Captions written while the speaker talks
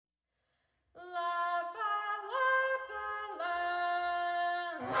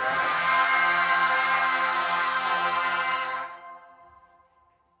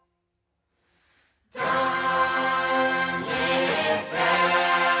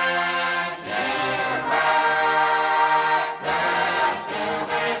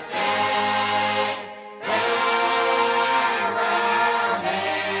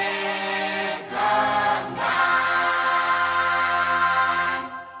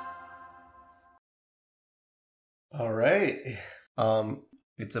All right.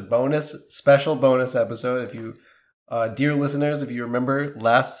 It's a special bonus episode. If you, dear listeners, if you remember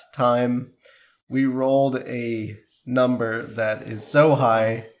last time we rolled a number that is so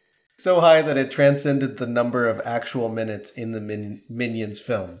high that it transcended the number of actual minutes in the Minions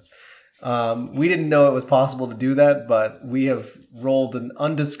film. We didn't know it was possible to do that, but we have rolled an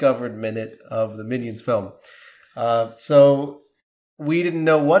undiscovered minute of the Minions film. So we didn't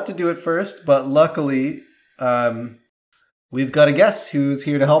know what to do at first, but luckily, we've got a guest who's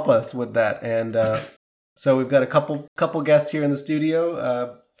here to help us with that. And so we've got a couple guests here in the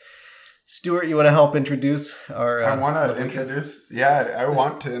studio. Stuart, you want to help introduce our... I want to introduce... Yeah, I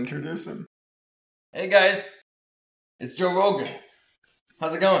want to introduce him. Hey guys, it's Joe Rogan.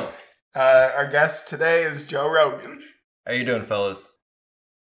 How's it going? Our guest today is Joe Rogan. How you doing, fellas?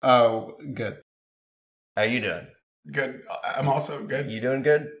 Oh, good. How you doing? Good. I'm also good. You doing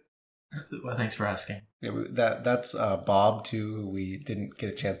good? Well, thanks for asking. Yeah, that's Bob, too, who we didn't get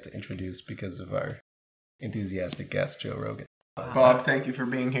a chance to introduce because of our enthusiastic guest, Joe Rogan. Bob, thank you for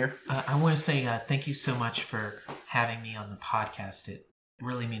being here. I want to say thank you so much for having me on the podcast. It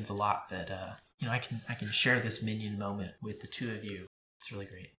really means a lot that I can share this Minion moment with the two of you. It's really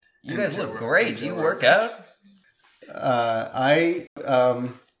great. You guys look great. Do you work out? I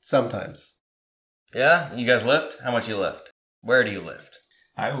sometimes. Yeah? You guys lift? How much you lift? Where do you lift?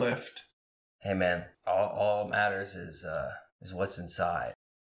 I lift. Hey man, all matters is what's inside.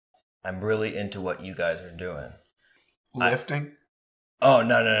 I'm really into what you guys are doing. Lifting?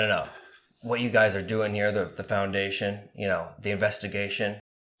 No. What you guys are doing here, the foundation, the investigation.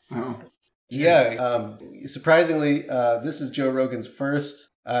 Oh. Yeah, surprisingly, this is Joe Rogan's first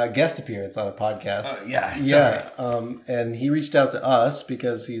guest appearance on a podcast. Yeah. Yeah, and he reached out to us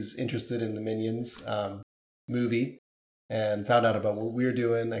because he's interested in the Minions movie and found out about what we're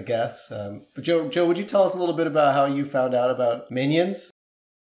doing, I guess. But Joe, would you tell us a little bit about how you found out about Minions?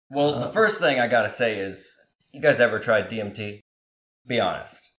 Well, the first thing I gotta say is, you guys ever tried DMT? Be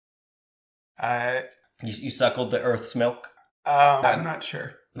honest. You suckled the Earth's milk? I'm not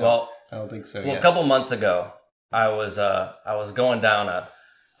sure. No, Well, I don't think so. a couple months ago, I was going down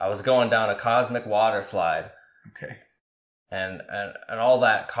a cosmic water slide, Okay. and all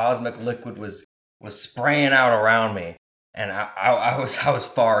that cosmic liquid was spraying out around me, and I was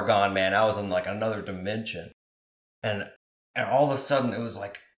far gone, man. I was in like another dimension, and all of a sudden it was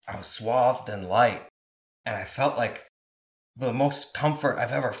like I was swathed in light, and I felt like the most comfort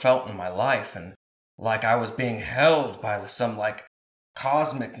I've ever felt in my life, and like I was being held by some like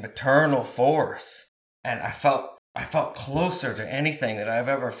cosmic maternal force, and I felt closer to anything that I've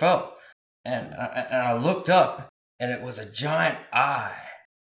ever felt, and I looked up, and it was a giant eye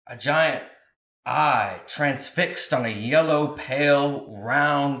transfixed on a yellow, pale,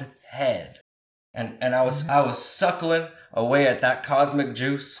 round head, and I was suckling away at that cosmic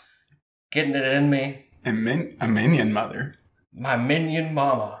juice, getting it in me. A minion mother. My minion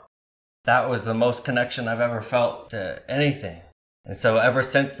mama. That was the most connection I've ever felt to anything. And so ever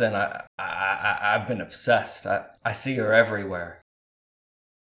since then, I've been obsessed. I see her everywhere.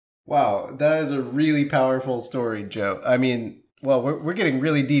 Wow, that is a really powerful story, Joe. I mean, well, we're getting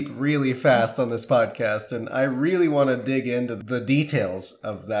really deep really fast on this podcast, and I really want to dig into the details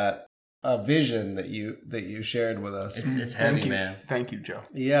of that vision that you shared with us. It's heavy, man. Thank you, Joe.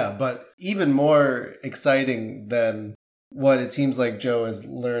 Yeah, but even more exciting than what it seems like Joe has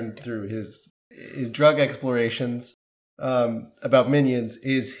learned through his drug explorations about Minions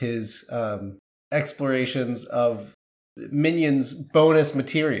is his explorations of Minions bonus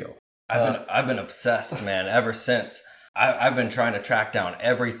material. I've been obsessed, man, ever since. I've been trying to track down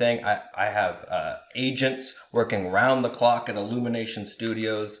everything. I have agents working round the clock at Illumination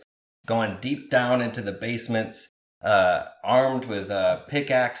Studios, going deep down into the basements, armed with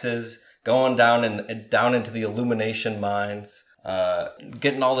pickaxes, going down into the Illumination mines,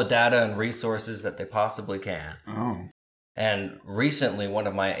 getting all the data and resources that they possibly can. Oh. And recently, one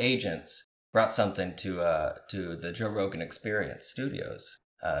of my agents brought something to the Joe Rogan Experience Studios.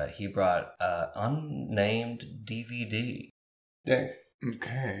 He brought an unnamed DVD. Dang.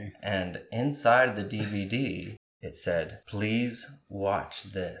 Okay. And inside the DVD, it said, "Please watch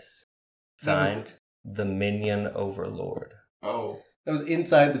this." Signed, The Minion Overlord. Oh. That was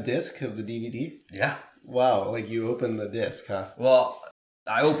inside the disc of the DVD? Yeah. Wow, like you opened the disc, huh? Well,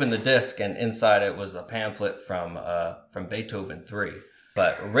 I opened the disc, and inside it was a pamphlet from Beethoven 3.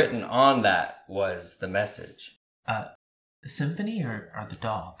 But written on that was the message. The symphony or the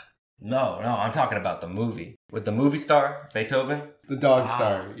dog? No, I'm talking about the movie. With the movie star, Beethoven. The Dog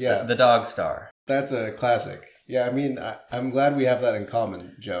Star, yeah. The Dog Star. That's a classic. Yeah, I mean, I'm glad we have that in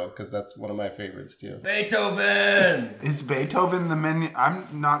common, Joe, because that's one of my favorites too. Beethoven. Is Beethoven the minion? I'm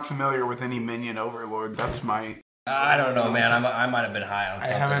not familiar with any minion overlord. That's my... I don't know, man. I might have been high on I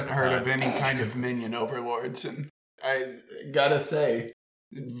something. haven't at the heard time. of any kind of minion overlords, and I gotta say,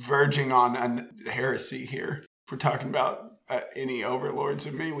 verging on a heresy here. If we're talking about any overlords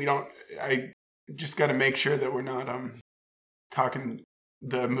of me, we don't. I just gotta make sure that we're not talking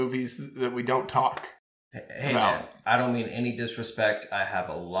the movies that we don't talk. Hey man, I don't mean any disrespect. I have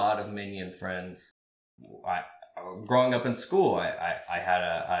a lot of minion friends. Growing up in school, I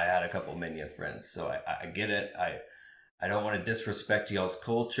had a couple minion friends, so I get it. I don't want to disrespect y'all's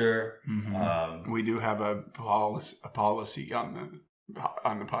culture. Mm-hmm. We do have a policy on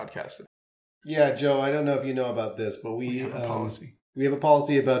the podcast. Yeah, Joe, I don't know if you know about this, but we have a policy. We have a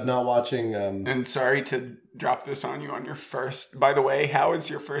policy about not watching. And sorry to drop this on you on your first. By the way, how is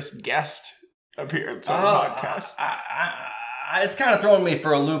your first guest appearance on the podcast? It's kind of throwing me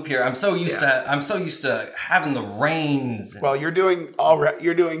for a loop here. I'm so used to having the reins. Well, you're doing all right.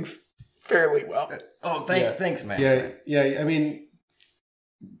 You're doing fairly well. Oh, thanks, man. Yeah. I mean,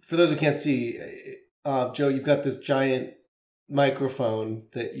 for those who can't see, Joe, you've got this giant microphone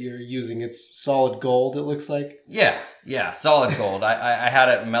that you're using. It's solid gold, it looks like. Yeah, solid gold. I had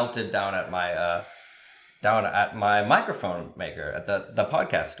it melted down at my microphone maker at the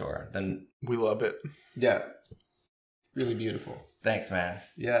podcast store. Then we love it. Yeah, really beautiful. Thanks, man.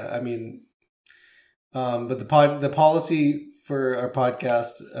 Yeah, I mean, but the policy for our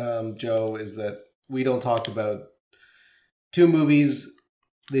podcast, Joe, is that we don't talk about two movies.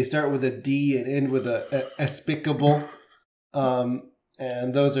 They start with a D and end with a despicable.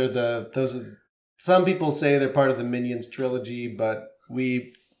 And those are some people say they're part of the Minions trilogy, but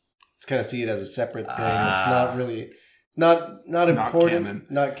we kind of see it as a separate thing. It's not really not important. Canon.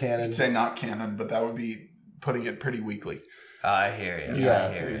 Not canon. I'd say not canon, but that would be putting it pretty weakly. I hear you. Yeah,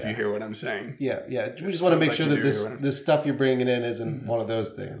 if you hear what I'm saying. Yeah. We just want to make sure that this stuff you're bringing in isn't one of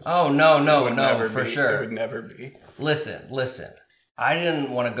those things. Oh no, for be. sure. It would never be. Listen. I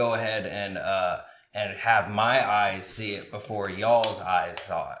didn't want to go ahead and have my eyes see it before y'all's eyes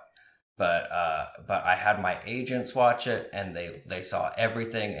saw it. But I had my agents watch it, and they saw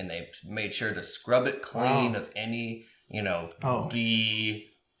everything, and they made sure to scrub it clean of any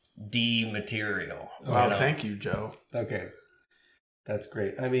D material. Wow, thank you, Joe. Okay, that's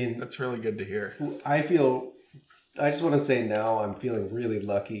great. I mean, that's really good to hear. I just want to say now I'm feeling really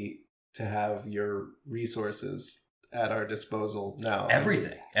lucky to have your resources at our disposal now.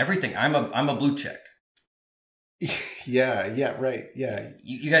 Everything. I'm a blue check. Yeah, right. Yeah.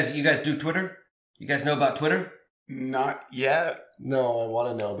 You guys do Twitter? You guys know about Twitter? Not yet. No, I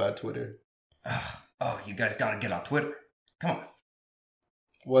want to know about Twitter. Oh, you guys got to get on Twitter. Come on.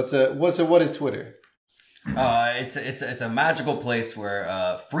 What is Twitter? It's a magical place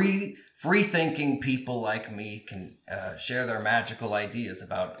where free thinking people like me can share their magical ideas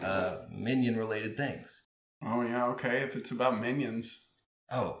about minion related things. Oh yeah, okay. If it's about minions.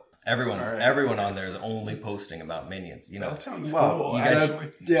 Oh, everyone on there is only posting about minions. You know, that sounds cool. You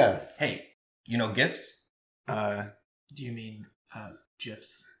guys, yeah. Hey, you know GIFs? Do you mean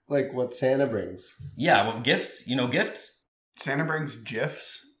GIFs? Like what Santa brings? Yeah, well, GIFs. You know GIFs? Santa brings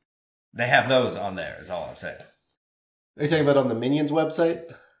GIFs. They have those on there. Is all I'm saying. Are you talking about on the Minions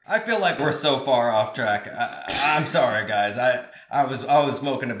website? I feel like we're so far off track. I'm sorry, guys. I was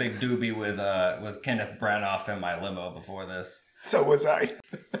smoking a big doobie with Kenneth Branagh in my limo before this. So was I.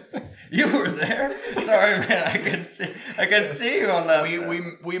 You were there? Sorry, man. I could see you on that.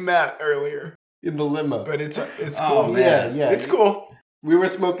 We met earlier in the limo, but it's cool. Oh, man. Yeah, it's cool. We were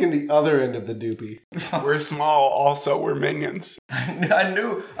smoking the other end of the doobie. We're small. Also, we're minions.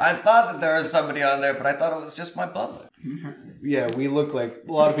 I thought that there was somebody on there, but I thought it was just my butler. Yeah, we look like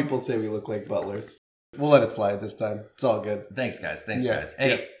a lot of people say we look like butlers. We'll let it slide this time. It's all good. Thanks, guys.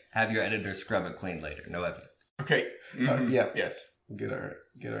 Hey, have your editor scrub it clean later. No evidence. Okay. Mm-hmm. Yeah. Yes. Get our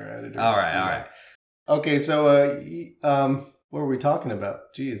editors. All right. Okay, so what were we talking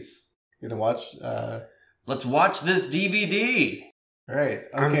about? Jeez, you gonna watch? Let's watch this DVD. All right.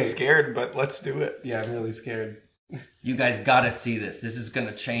 Okay. I'm scared, but let's do it. Yeah, I'm really scared. You guys gotta see this. This is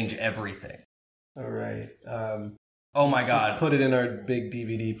gonna change everything. All right. Oh my God. Just put it in our big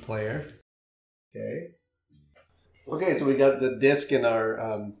DVD player. Okay, so we got the disc in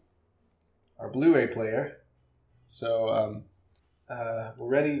our Blu-ray player. So we're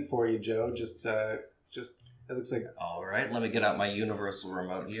ready for you, Joe. Just it looks like. All right, let me get out my universal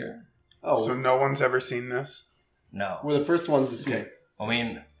remote here. Oh, so no one's ever seen this? No, we're the first ones to see it. I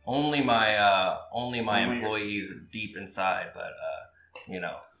mean, only my employees deep inside, but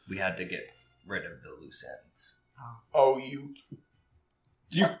we had to get rid of the loose ends. Oh, you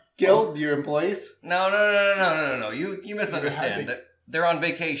killed your employees? No. You misunderstand. They're on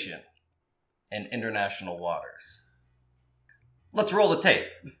vacation in international waters. Let's roll the tape.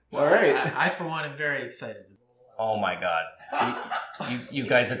 All right. I for one, am very excited. Oh my god. You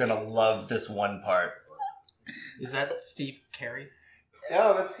guys are going to love this one part. Is that Steve Carey?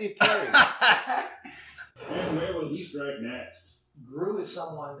 No, that's Steve Carey. And where will he strike next? Gru is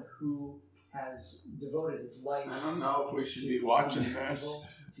someone who has devoted his life. I don't know if we should be watching this.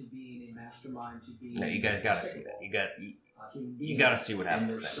 To being a mastermind, to being. No, you guys got to see that. You got to see what happens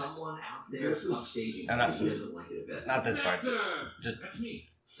And there's next. someone out there This is- upstaging. No, He doesn't like it a bit. Not this part. Just That's me.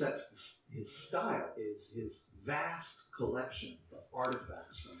 Sets his style is his vast collection of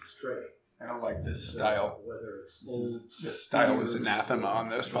artifacts from his trade. I don't like this style. Whether it's This style is anathema on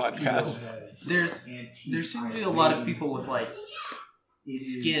this podcast. There seem to be a lot of people with like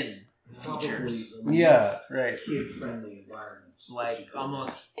skin features, Yeah, right. kid-friendly environment. like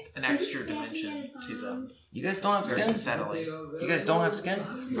almost an extra dimension to them. you guys don't have Very skin? unsettling. You guys don't have skin?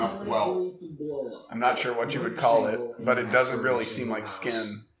 No, well, I'm not sure what you would call it, but it doesn't really seem like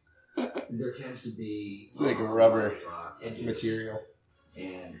skin. There tends to be. It's like a rubber edges material.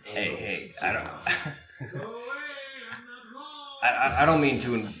 And Hey, I don't. I don't mean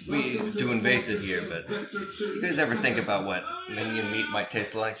to be too invasive here, but you guys ever think about what minion meat might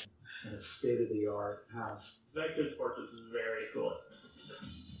taste like? In a state-of-the-art house. Vector's fortress is very cool.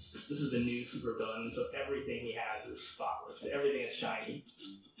 This is the new supervillain, so everything he has is spotless. Everything is shiny.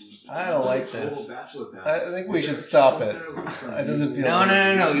 I don't like this. I think we should stop it. It doesn't feel. No.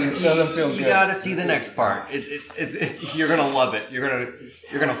 It doesn't feel You good. gotta see the next part. You're gonna love it. You're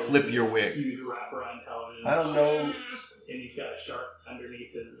gonna flip your wig. Huge wraparound television. I don't know. And he's got a shark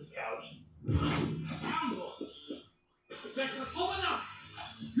underneath his couch.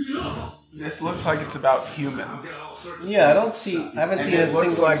 This looks like it's about humans. Yeah, I haven't seen And a it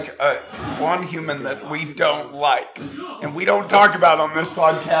looks single. like one human that we don't like. And we don't talk about on this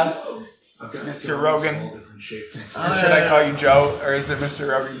podcast. Mr. Rogan. Or should I call you Joe? Or is it Mr.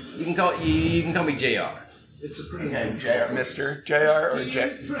 Rogan? You can call me Jr. It's a pretty Okay, JR. Mr. JR or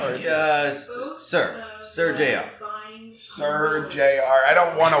J? Or Sir Jr. Sir JR. I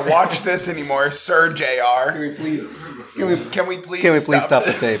don't want to watch this anymore. Sir JR. Can we please? Can we please stop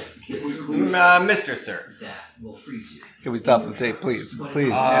the this? tape? Mr. Sir. that will freeze you. Can we stop the tape, please?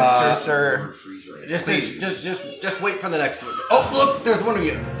 Please. Mr. Sir. Freeze right. Just wait for the next one. Oh, look, there's one of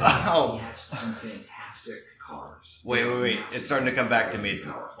you. He Oh, has some fantastic cars. wait. It's starting to come back to me.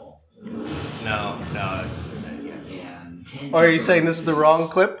 Powerful. No. This isn't it yet. And 10 Oh, are you saying this is the wrong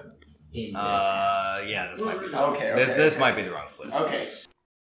clip? in Yeah, this might be. Okay. This might be the wrong clip. Okay.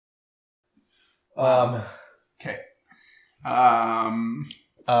 Okay.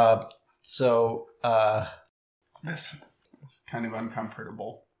 So. This is kind of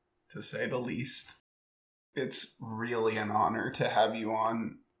uncomfortable, to say the least. It's really an honor to have you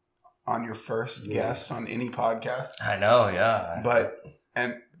on your first guest on any podcast. I know, yeah.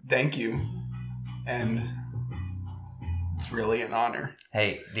 And thank you. And it's really an honor.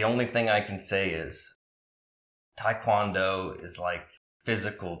 Hey, the only thing I can say is Taekwondo is like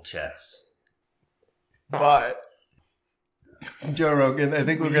physical chess. But Joe Rogan, I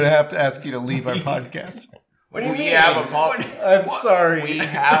think we're going to have to ask you to leave our podcast. What do you we mean? have I'm sorry. we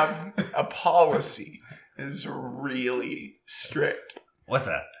have a policy that is really strict. What's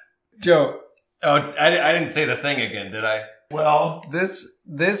that? Joe, Oh, I didn't say the thing again, did I? Well, this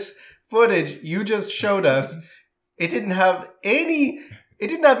footage you just showed us, it didn't have any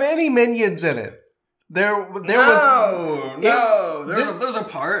minions in it. There was a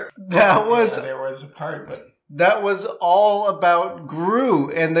part. that was there was a part, but that was all about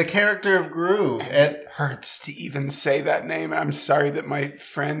Gru and the character of Gru. And it hurts to even say that name. I'm sorry that my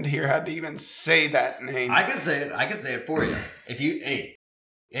friend here had to even say that name. I can say it. I can say it for you. If you, hey,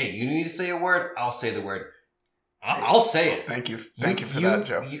 you need to say a word. I'll say the word. I'll say it. Thank you for that,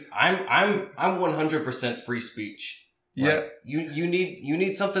 Joe. I'm 100% free speech. yeah, Like, you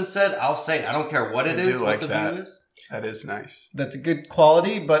need something said. I'll say it. I don't care what it I is. do What like the that. view is. That is nice. that's a good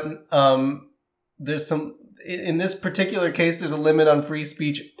quality, but there's some in this particular case. There's a limit on free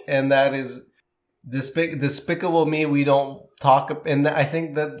speech, and that is despicable me. We don't talk, and I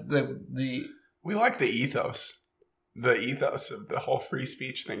think that the We like the ethos. The ethos of the whole free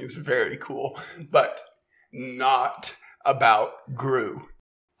speech thing is very cool, but not about Gru.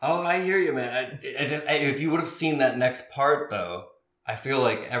 Oh, I hear you, man. If you would have seen that next part, though, I feel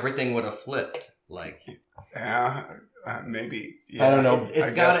like everything would have flipped. Like, Yeah, maybe. Yeah, I don't know.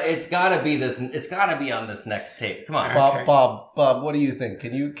 it's gotta be this. It's gotta be on this next tape. Come on. Okay. Bob, what do you think?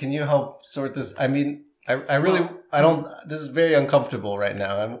 Can you help sort this? I mean, I really, I don't. This is very uncomfortable right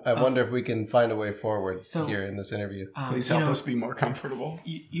now. I wonder if we can find a way forward here in this interview. Please help us be more comfortable.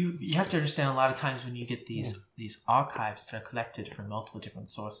 You have to understand, a lot of times when you get these archives that are collected from multiple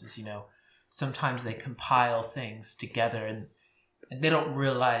different sources, sometimes they compile things together and they don't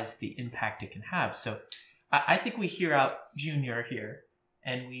realize the impact it can have. So I think we hear out Junior here,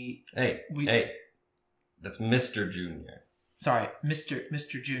 and we that's Mr. Junior. Sorry,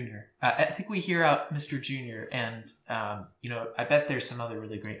 Mr. Junior. I think we hear out Mr. Junior, and I bet there's some other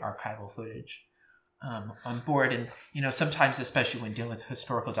really great archival footage on board. And sometimes, especially when dealing with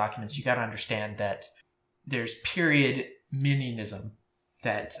historical documents, you got to understand that there's period minionism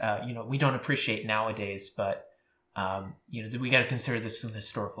that we don't appreciate nowadays, but we got to consider this in the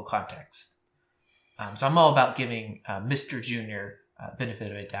historical context. So I'm all about giving Mr. Junior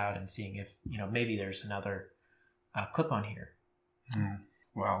benefit of a doubt and seeing if maybe there's another clip on here.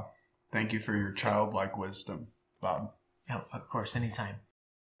 Well, thank you for your childlike wisdom, Bob. Oh, of course, anytime.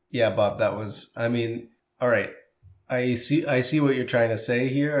 Yeah, Bob, that was. I mean, all right. I see what you're trying to say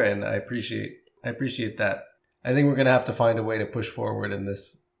here, and I appreciate that. I think we're gonna have to find a way to push forward in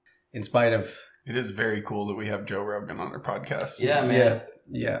this, in spite of. It is very cool that we have Joe Rogan on our podcast. Yeah, man.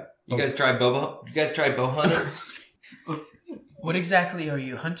 Yeah. You guys try bow hunting? What exactly are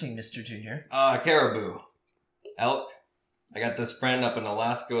you hunting, Mr. Junior? Caribou, elk. I got this friend up in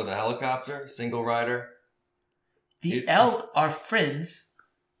Alaska with a helicopter, single rider. The elk are friends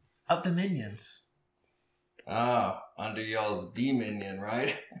of the minions. Under y'all's D-minion,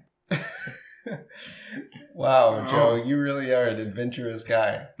 right? Wow, Joe, you really are an adventurous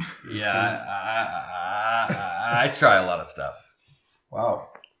guy. Yeah, I try a lot of stuff. Wow.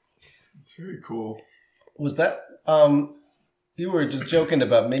 It's very cool. Was that, you were just joking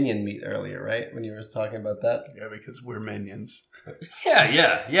about minion meat earlier, right? When you were talking about that? Yeah, because we're minions.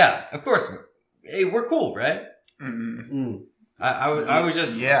 Yeah. Of course. Hey, we're cool, right? Mm-hmm. I was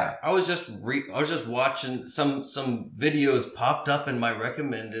just watching some videos popped up in my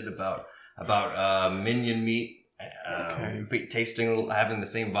recommended about minion meat, tasting, having the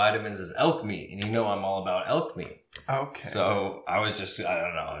same vitamins as elk meat, and I'm all about elk meat. Okay. So I was just, I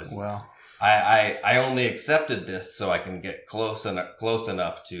don't know. Well, I only accepted this so I can get close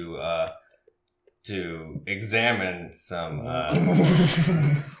enough to examine some.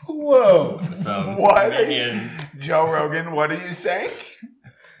 Whoa! Some what? minion. Joe Rogan, what are you saying?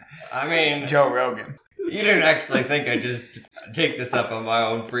 I mean, Joe Rogan. You didn't actually think I just take this up on my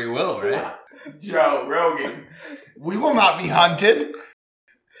own free will, right? Joe Rogan, we will not be hunted.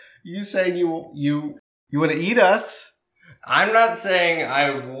 You saying you want to eat us? I'm not saying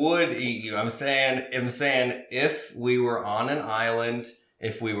I would eat you. I'm saying if we were on an island,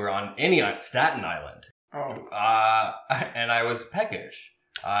 if we were on any Staten Island, and I was peckish,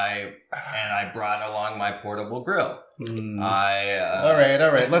 I brought along my portable grill. All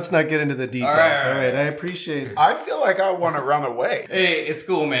right. Let's not get into the details. All right. I appreciate it. I feel like I want to run away. Hey, it's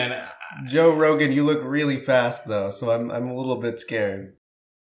cool, man. Joe Rogan, you look really fast though, so I'm a little bit scared.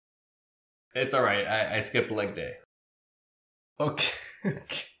 It's all right. I skipped leg day. Okay.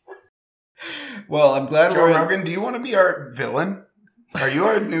 Well, I'm glad Joe Rogan, do you want to be our villain? Are you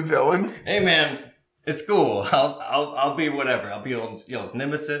our new villain? Hey, man, it's cool. I'll be whatever. I'll be y'all's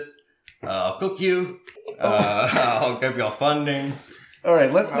nemesis. I'll cook you. I'll give y'all funding. All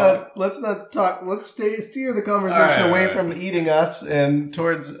right, let's not talk. Let's steer the conversation away from eating us and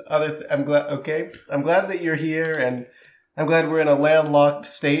towards other. I'm glad that you're here, and I'm glad we're in a landlocked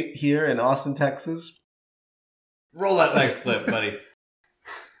state here in Austin, Texas. Roll that next clip, buddy.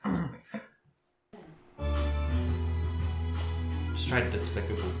 Just tried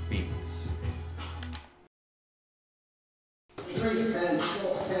Despicable Beats.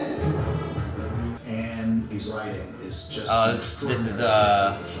 And he's writing is just. This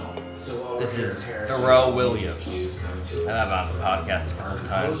is Pharrell Williams. I've had him on the podcast a couple of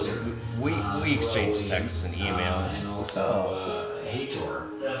times. We exchange texts and emails.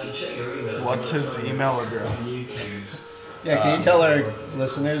 What's his email address? Yeah, can you tell our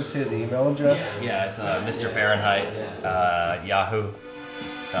listeners his email address? Yeah, it's Mr. Fahrenheit,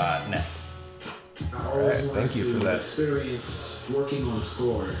 yahoo.net. All right, thank you for that. Experience working on a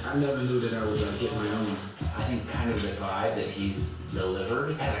score. I never knew that I would get my own. I think kind of the vibe that he's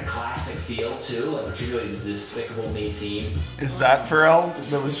delivered has a classic feel too, like particularly the Despicable Me theme. Is that Pharrell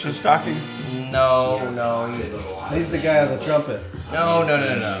that was just talking? No. He's the guy on the trumpet. No.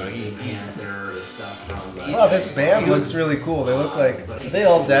 Wow, this band looks really cool. They look like, are they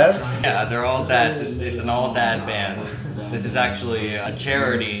all dads? Yeah, they're all dads. It's an all dad band. This is actually a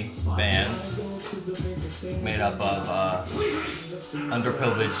charity band made up of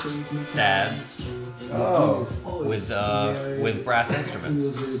underprivileged dads Oh. With brass instruments.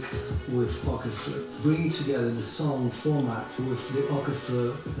 Music with orchestra, bringing together the song format with the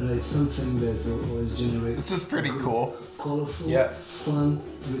orchestra, it's something that always generates. This is pretty cool. Colorful, Yeah. fun,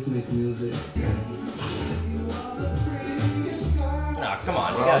 rhythmic music. No, come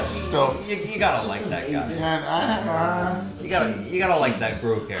on. Well, it's still. You gotta like that guy. Yeah, You gotta like that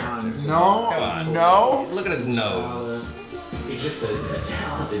Gru character. no, Come on. no. Look at his nose. He's just a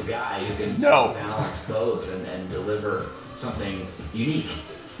talented guy who can No. balance both and deliver something unique.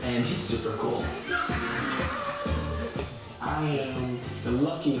 And he's super cool. I am the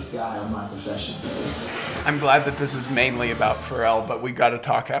luckiest guy of my profession. I'm glad that this is mainly about Pharrell, but we got to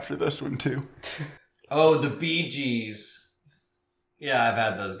talk after this one too. Oh, the Bee Gees. Yeah, I've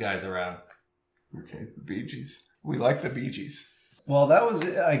had those guys around. Okay, the Bee Gees. We like the Bee Gees. Well, that was,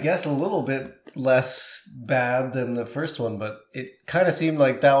 I guess, a little bit less bad than the first one, but it kind of seemed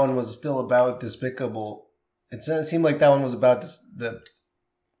like that one was still about Despicable. It seemed like that one was about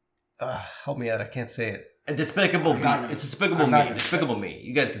help me out, I can't say it. Despicable Me. It's Despicable Me. Despicable Me.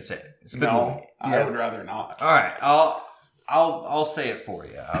 You guys can say it. Despicable No, Me. I would rather not. All right, I'll say it for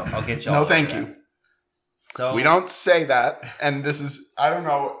you. I'll get you. No, thank you. So We don't say that, and this is, I don't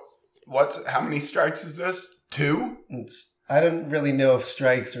know, how many strikes is this? 2? I don't really know if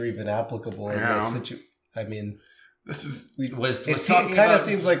strikes are even applicable in Yeah. this situation. I mean, This is, it talking kind of about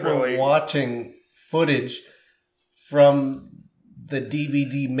seems like really- we're watching footage from the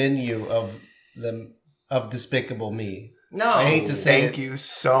DVD menu of Despicable Me. no. I hate to say thank you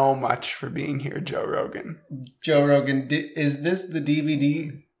so much for being here, Joe Rogan. Joe Rogan, is this the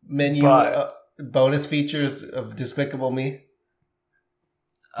DVD menu bonus features of Despicable Me?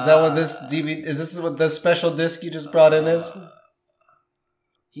 Is that what this DVD is? This what the special disc you just brought in is?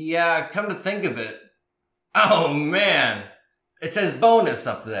 Yeah, come to think of it. Oh man, it says bonus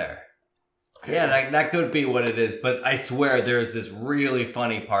up there. Okay. Yeah, that could be what it is, but I swear there's this really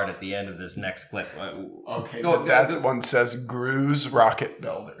funny part at the end of this next clip. Okay, but that one says Gru's Rocket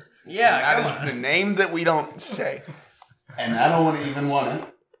Builder. Yeah, that is the name that we don't say. And I don't even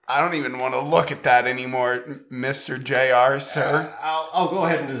want to look at that anymore, Mr. JR, sir. I'll go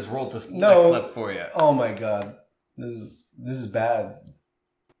ahead and just roll this No. next clip for you. Oh my god, this is bad.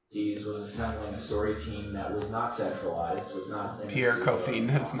 Was assembling a story team that was not centralized, was not... Pierre Coffin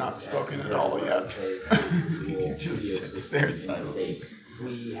has not spoken at all yet. He just sits there silent.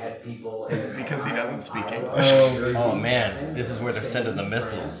 We had people... Because he doesn't speak English. Oh man, this is where they're sending the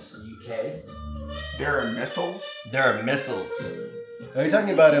missiles. UK. There are missiles? There are missiles. Are you talking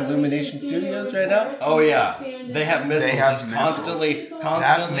about Illumination Studios right now? Oh yeah, they have missiles just constantly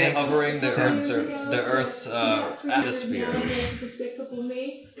hovering the Earth's atmosphere.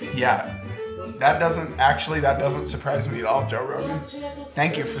 Yeah, that doesn't surprise me at all, Joe Rogan.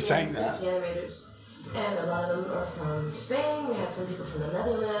 Thank you for saying that. And a lot of them are from Spain. We had some people from the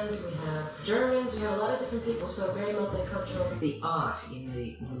Netherlands. We have Germans. We have a lot of different people. So very multicultural. The art in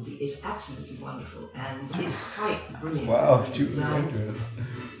the movie is absolutely wonderful, and it's quite brilliant. Wow,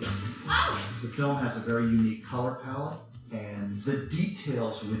 The film has a very unique color palette, and the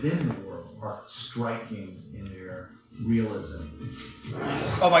details within the world are striking in their realism.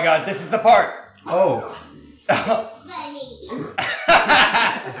 Oh my god, this is the part! Oh.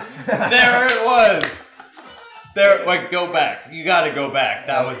 There it was! There, go back. You gotta go back.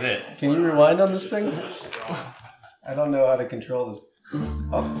 That was it. Can you rewind on this thing? I don't know how to control this.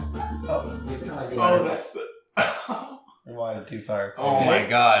 Oh, that's the... Rewinded too far. Oh my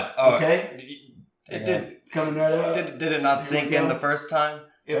god. Oh, Okay. It did. Coming right out. Did it not sink in the first time?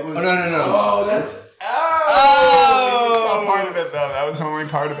 It was... Oh, no. Oh, that's... Oh! We saw part of it, though. That was only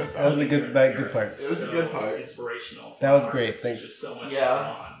part of it, though. That was a good part. It was a good part. Inspirational. That was great. Thanks.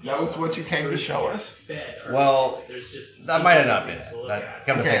 Yeah. That was what you came to show us. Well, that might have not been it.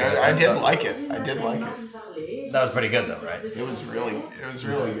 Okay, I did like it. That was pretty good, though, right? It was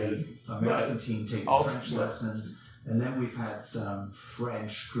really good. American team taking Also- French lessons, and then we've had some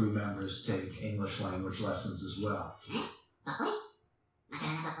French crew members take English language lessons as well.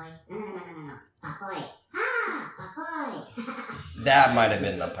 That might have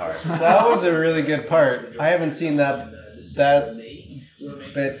been the part. That was a really good part. I haven't seen that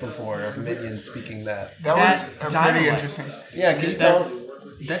bit before of Minions speaking that. That was a dialect. pretty interesting. Yeah, can you tell us?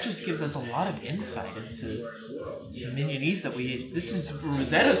 That just gives us a lot of insight into Minionese that this is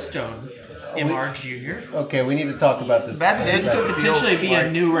Rosetta Stone, MR Jr. Okay, we need to talk about this. That This did could potentially be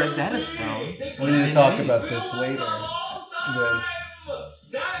a new Rosetta Stone. We need to talk about this later. Then.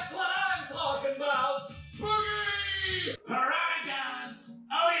 That's what I'm talking about! Boogie! Paradagon!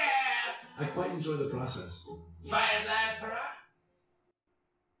 Oh yeah! I quite enjoy the process. Fires that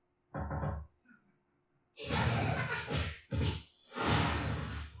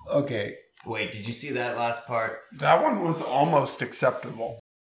Okay, Wait, did you see that last part? That one was almost acceptable.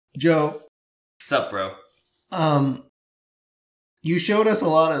 Joe. Sup, bro? You showed us a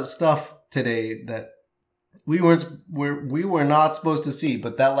lot of stuff today that we were not supposed to see,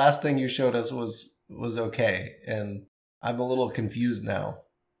 but that last thing you showed us was okay, and I'm a little confused now.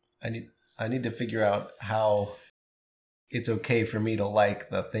 I need to figure out how it's okay for me to like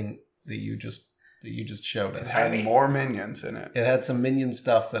the thing that you just showed us. It had more minions in it. It had some minion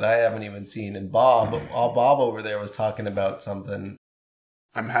stuff that I haven't even seen, and Bob over there was talking about something.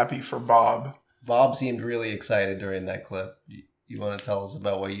 I'm happy for Bob. Bob seemed really excited during that clip. You want to tell us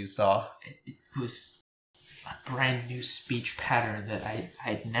about what you saw? It was a brand new speech pattern that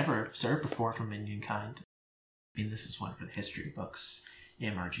I'd never observed before from Minionkind. I mean, this is one for the history books.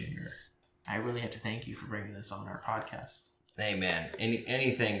 MR Jr., I really have to thank you for bringing this on our podcast. Hey, man,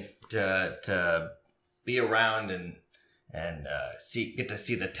 anything to be around and get to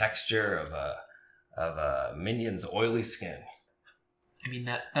see the texture of a minion's oily skin. I mean,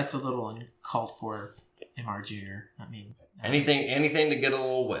 that's a little uncalled for, MR Jr. I mean... Anything to get a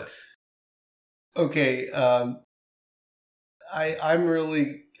little whiff. Okay, I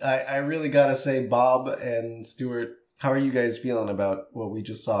really gotta say, Bob and Stuart, how are you guys feeling about what we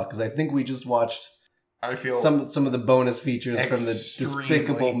just saw? Because I think we just watched I feel some of the bonus features from the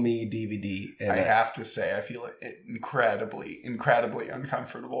Despicable Me DVD. And I have to say, I feel incredibly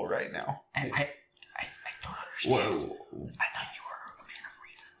uncomfortable right now. I don't understand. Whoa. I thought you were a man of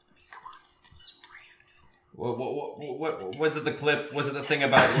reason. I mean, come on. This is brand new. What was it? The clip? Was it the thing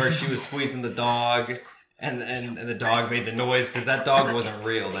about where she was squeezing the dog and the dog made the noise? Because that dog wasn't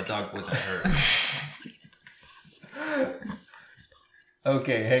real. That dog wasn't her.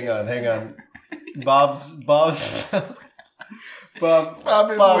 Okay, hang on. Bob's whispering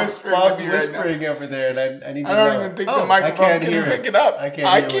over there, and I need to know. I don't even think the microphone can pick it up. I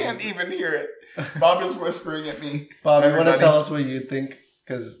can't even hear it. Bob is whispering at me. Bob, you want to tell us what you think?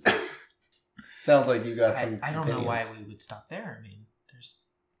 Because it sounds like you got some I don't opinions. know why we would stop there. I mean,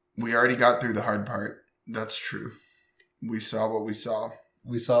 we already got through the hard part. That's true. We saw what we saw.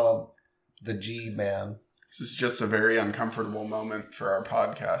 We saw the G-Man. This is just a very uncomfortable moment for our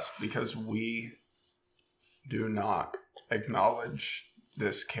podcast because we do not acknowledge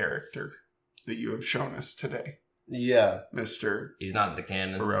this character that you have shown us today. Yeah. Mr. He's not in the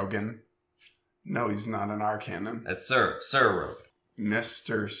canon. Rogan. No, he's not in our canon. That's Sir Rogan.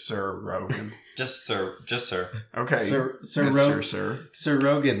 Mr. Sir Rogan. Just Sir. Okay. Sir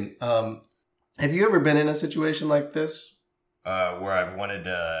Rogan. Have you ever been in a situation like this? Where I've wanted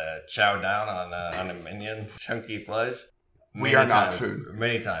to chow down on a minion, chunky fudge. We are not food.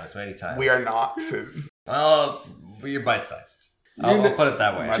 Many times. We are not food. You're bite-sized. I'll put it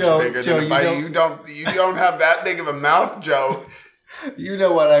that way. Much bigger than a bite. You don't have that big of a mouth, Joe. You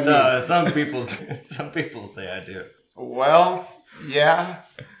know what I mean. Some people say I do. Well, yeah.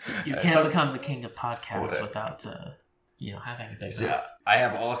 You can't become the king of podcasts without having a big mouth. I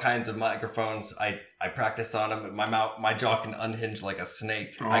have all kinds of microphones. I practice on them. My jaw can unhinge like a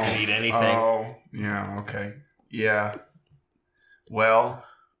snake. I can eat anything. Oh, yeah, okay. Yeah. Well,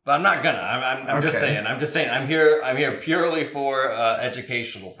 but I'm not gonna. I'm just saying. I'm here purely for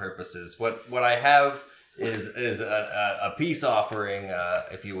educational purposes. What I have is a peace offering,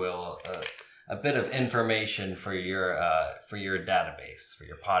 if you will, a bit of information for your database, for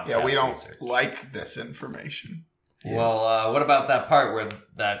your podcast. Yeah, we don't research. like this information. Yeah. Well, what about that part where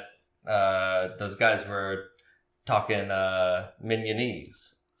those guys were talking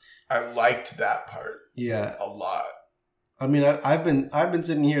Minionese? I liked that part. Yeah, a lot. I mean, I've been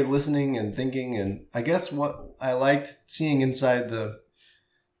sitting here listening and thinking, and I guess what I liked seeing inside the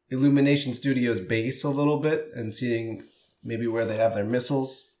Illumination Studios base a little bit, and seeing maybe where they have their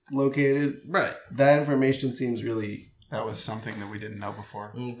missiles located. Right. That information seems really. That was something that we didn't know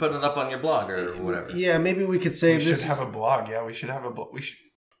before. Put it up on your blog or whatever. Yeah, maybe we could say we this. should have a blog. Yeah, we should have a blog. We should.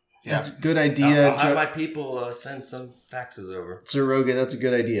 Yeah. That's a good idea. I'll have my people send some faxes over. Sir Rogan, that's a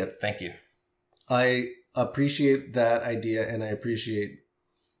good idea. Thank you. I appreciate that idea, and I appreciate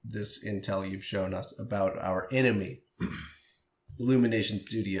this intel you've shown us about our enemy, Illumination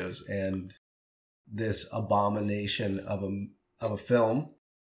Studios, and this abomination of a film.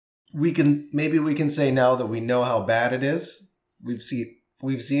 We can say now that we know how bad it is. We've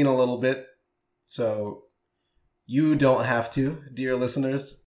seen a little bit, so you don't have to, dear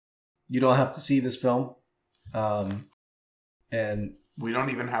listeners. You don't have to see this film, and we don't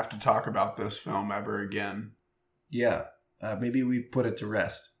even have to talk about this film ever again. Yeah, maybe we've put it to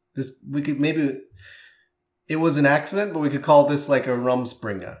rest. It was an accident, but we could call this like a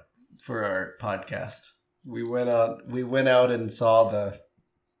Rumspringa for our podcast. We went out and saw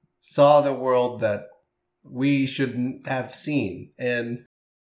saw the world that we shouldn't have seen. And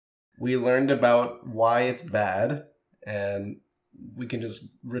we learned about why it's bad. And we can just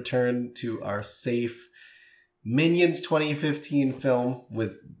return to our safe Minions 2015 film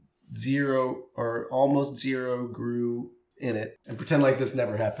with zero or almost zero Gru in it and pretend like this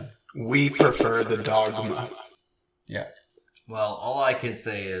never happened. We prefer the dogma. Yeah. Well, all I can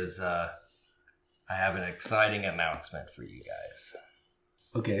say is I have an exciting announcement for you guys.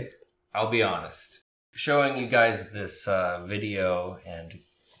 Okay. I'll be honest. Showing you guys this video and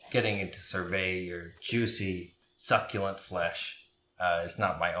getting it to survey your juicy, succulent flesh is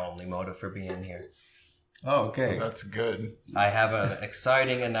not my only motive for being here. Oh, okay. Well, that's good. I have an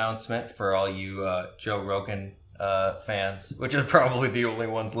exciting announcement for all you Joe Rogan fans, which are probably the only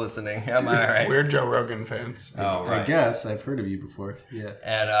ones listening. Am I right? We're Joe Rogan fans. Oh, right. I guess I've heard of you before. Yeah.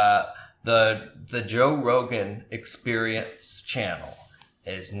 And the Joe Rogan Experience channel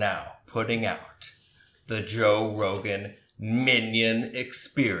is now putting out the Joe Rogan Minion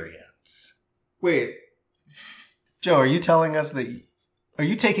Experience. Wait, Joe, are you telling us that? Are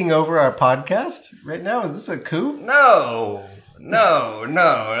you taking over our podcast right now? Is this a coup? No,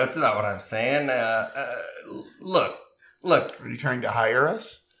 that's not what I'm saying. Look. Are you trying to hire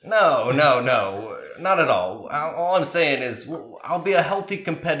us? No, not at all. All I'm saying is I'll be a healthy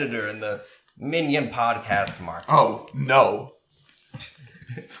competitor in the Minion podcast market. Oh, no.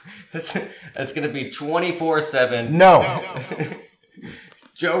 It's going to be 24/7. No.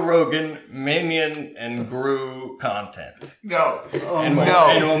 Joe Rogan, Minion, and Gru content. No. And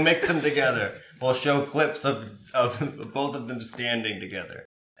we'll mix them together. We'll show clips of both of them standing together.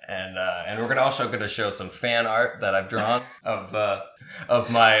 And we're gonna also going to show some fan art that I've drawn of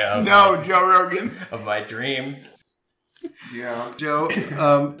my Joe Rogan, of my dream. Yeah, Joe,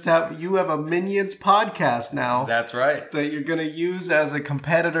 you have a Minions podcast now. That's right. That you're gonna use as a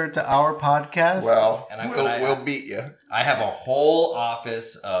competitor to our podcast. Well, we'll beat you. I have a whole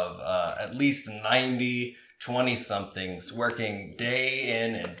office of at least 90 20-somethings working day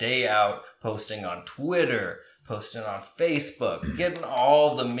in and day out, posting on Twitter, posting on Facebook, getting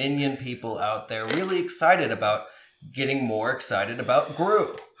all the Minion people out there really excited about getting more excited about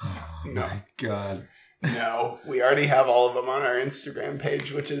Gru. Oh my God. No, we already have all of them on our Instagram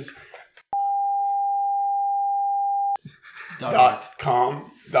page, which is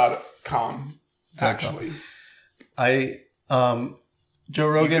 .com actually. Joe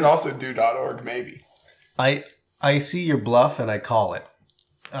Rogan. You could also do .org maybe. I see your bluff and I call it.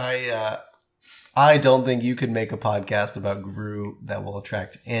 I don't think you could make a podcast about Gru that will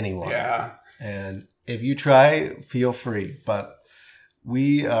attract anyone. Yeah. And if you try, feel free. But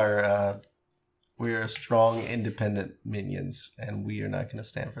we are strong, independent Minions, and we are not going to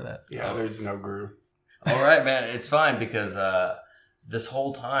stand for that. Yeah, there's no Gru. All right, man. It's fine because this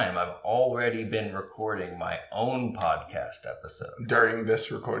whole time I've already been recording my own podcast episode. During this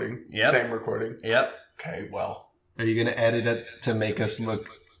recording? Yep. Same recording? Yep. Okay, well. Are you going to edit it to make us look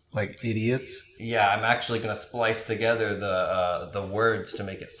like idiots? Yeah, I'm actually going to splice together the words to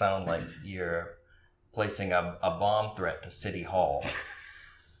make it sound like you're placing a bomb threat to City Hall.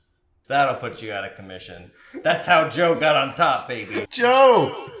 That'll put you out of commission. That's how Joe got on top, baby.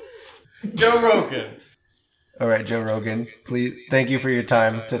 Joe Rogan. All right, Joe Rogan, please, thank you for your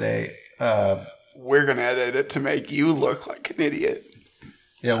time today. We're going to edit it to make you look like an idiot.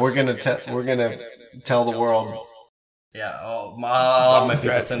 Yeah, we're going to tell the world. Yeah, my bomb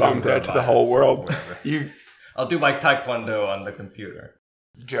threat to the whole world. I'll do my taekwondo on the computer.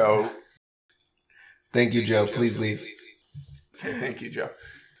 Joe. Thank you, Joe. Please leave. Okay, thank you, Joe.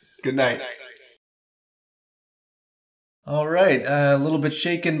 Good night. All right, a little bit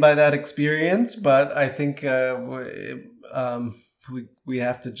shaken by that experience, but I think we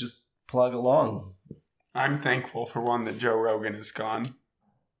have to just plug along. I'm thankful for one that Joe Rogan is gone.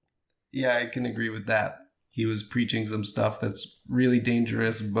 Yeah, I can agree with that. He was preaching some stuff that's really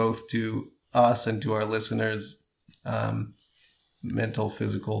dangerous, both to us and to our listeners. Mental,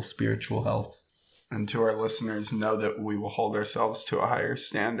 physical, spiritual health. And to our listeners, know that we will hold ourselves to a higher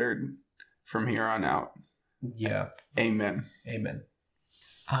standard from here on out. Yeah. Amen. Amen.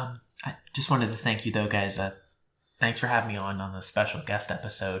 I just wanted to thank you, though, guys. Thanks for having me on the special guest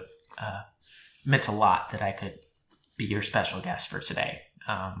episode. Meant a lot that I could be your special guest for today.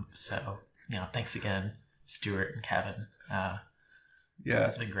 So, thanks again, Stuart and Kevin. Yeah,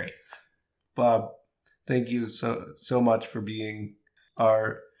 it's been great. Bob, thank you so much for being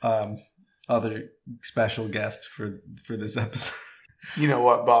our other special guest for this episode. You know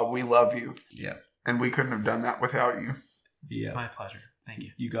what, Bob? We love you. Yeah. And we couldn't have done that without you. Yeah. It's my pleasure. Thank you.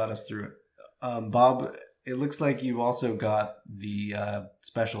 You got us through it. Bob, it looks like you've also got the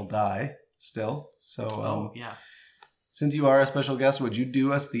special die still. So, yeah. Since you are a special guest, would you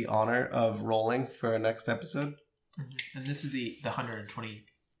do us the honor of rolling for our next episode? Mm-hmm. And this is the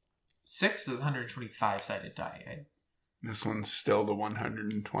 126 or the 125 sided die. This one's still the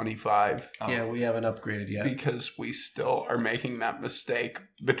 125. Oh. Yeah, we haven't upgraded yet. Because we still are making that mistake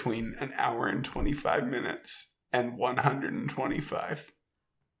between an hour and 25 minutes and 125.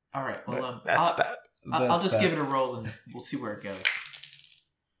 All right. Well, I'll just give it a roll and we'll see where it goes.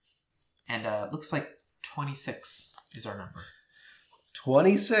 And looks like 26 is our number.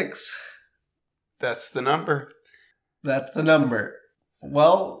 26. That's the number. That's the number.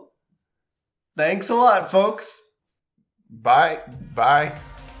 Well, thanks a lot, folks. Bye. Bye.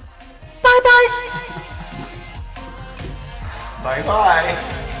 Bye-bye.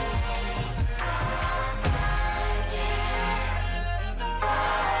 Bye-bye.